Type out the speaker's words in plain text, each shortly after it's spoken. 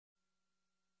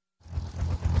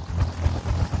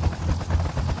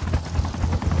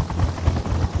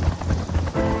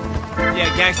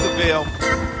Ganxtaville.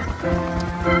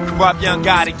 Kurupt Young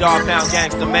Gotti, Dog Pound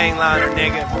Gangster mainliner,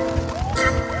 nigga.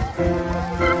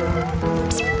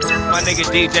 My nigga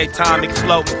DJ Tomekk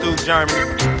floating through Germany.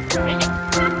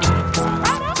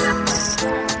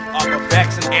 Off of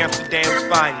Bex and Amsterdam's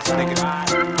finest, nigga.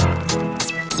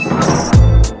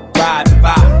 Riding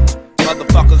by,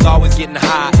 motherfuckers always getting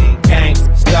high in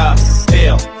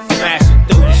Ganxtaville. Smashing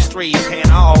through the streets,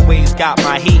 and I always got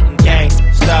my heat in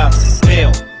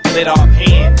Ganxtaville. Lit off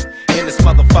hands in this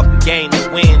motherfucking game to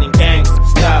win in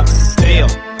Ganxtaville.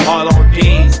 All on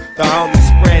D's, the homies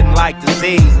spreading like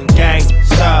disease in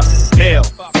Ganxtaville.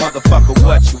 Motherfucker,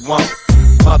 what you want?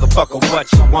 Motherfucker,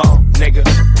 what you want, nigga?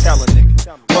 Tell a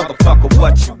nigga. Motherfucker,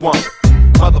 what you want?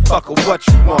 Motherfucker, what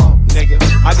you want, nigga?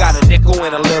 I got a nickel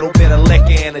and a little bit of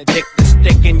liquor and a dick to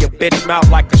stick in your bitch mouth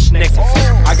like a Snickers.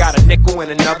 I got a nickel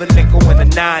and another nickel and a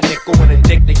 9 nickel and a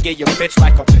dick to get your bitch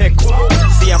like a pickle.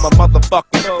 See, I'm a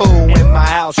motherfucking fool in my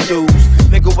house shoes.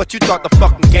 Nigga, what you thought the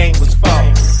fucking game was for?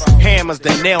 Hammers to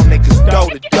nail niggas door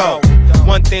to door.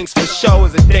 One thing's for sure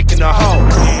is a dick in a hole.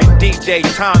 And DJ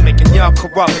Tomekk and Young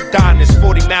Kurupt Adonis,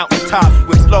 40 mountain tops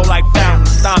with flow like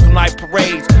fountains, stomping like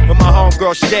parades with my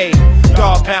homegirl Shade.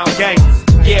 Dog Pound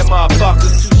Gangsters, yeah,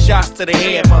 motherfuckers. 2 shots to the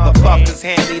head, motherfuckers.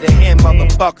 Hand me the hand,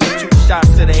 motherfuckers. 2 shots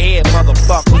to the head,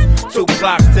 motherfuckers. 2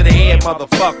 blocks to the head,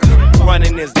 motherfuckers.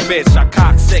 Running this bitch, I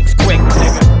cock 6 quick,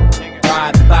 nigga.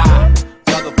 Riding by,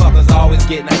 motherfuckers always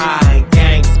getting high in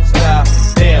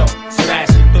Ganxtaville.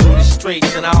 Smashing through the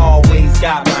streets, and I always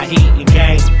got my heat in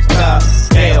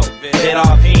Ganxtaville. Lit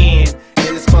off hand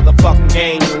in this motherfucking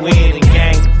game to win in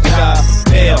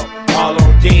Ganxtaville. All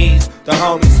on D's, the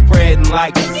homies spreading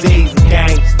like disease in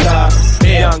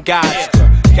Ganxtaville. Young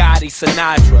Gotti,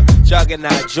 Sinatra,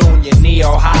 Juggernaut Jr.,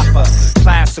 Neo Hoffa,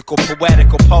 classical,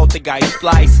 poetical, poltergeist,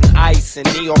 slicing, ice, and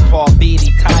Neo Paul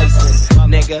Beatty Tyson.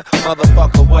 Nigga,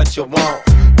 motherfucker, what you want?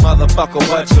 Motherfucker,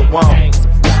 what you want?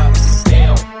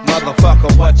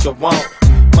 Motherfucker, what you want?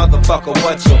 Motherfucker,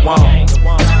 what you want?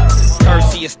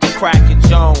 Perseus the Kraken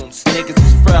Jones. Niggas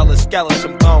is frail as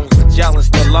skeleton bones. Magellan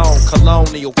Stallone.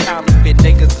 Colonial counterfeit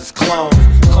niggas is clones.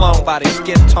 Cloned by their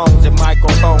skin tones and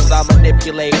microphones. I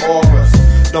manipulate auras.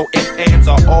 No ifs, ands,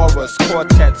 or auras.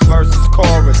 Quartets versus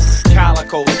chorus.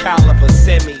 Calico, caliber,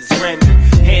 semis, Remy,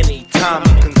 Henny,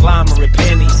 Tommy, conglomerate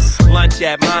pennies. Lunch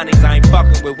at Monty's, I ain't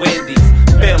fucking with Wendy's.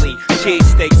 Philly,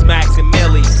 cheesesteaks, Max and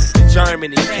Millies.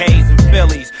 Germany, K's and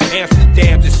Phillies.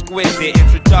 Amsterdam's exquisite.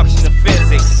 Introduction to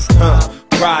physics.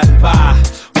 Riding by,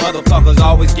 motherfuckers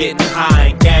always getting high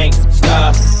in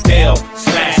Ganxtaville.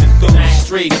 Smashing through the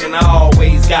streets, and I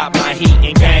always got my heat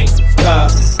in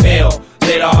Ganxtaville.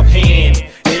 Lit off hand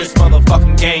in this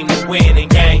motherfucking game to win in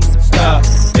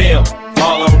Ganxtaville.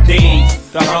 All on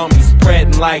D's, the homies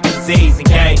spreading like disease in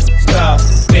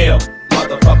Ganxtaville.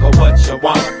 Motherfucker, what you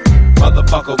want?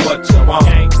 Motherfucker, what you want?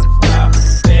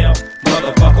 Ganxtaville.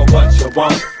 Motherfucker, what you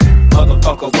want?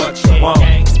 Motherfucker, what you want?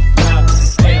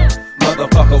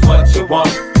 Motherfuckers, what you want?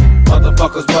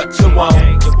 Motherfuckers, what you want?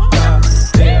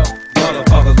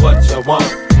 Motherfuckers, what you want?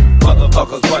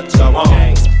 Motherfuckers, what you want?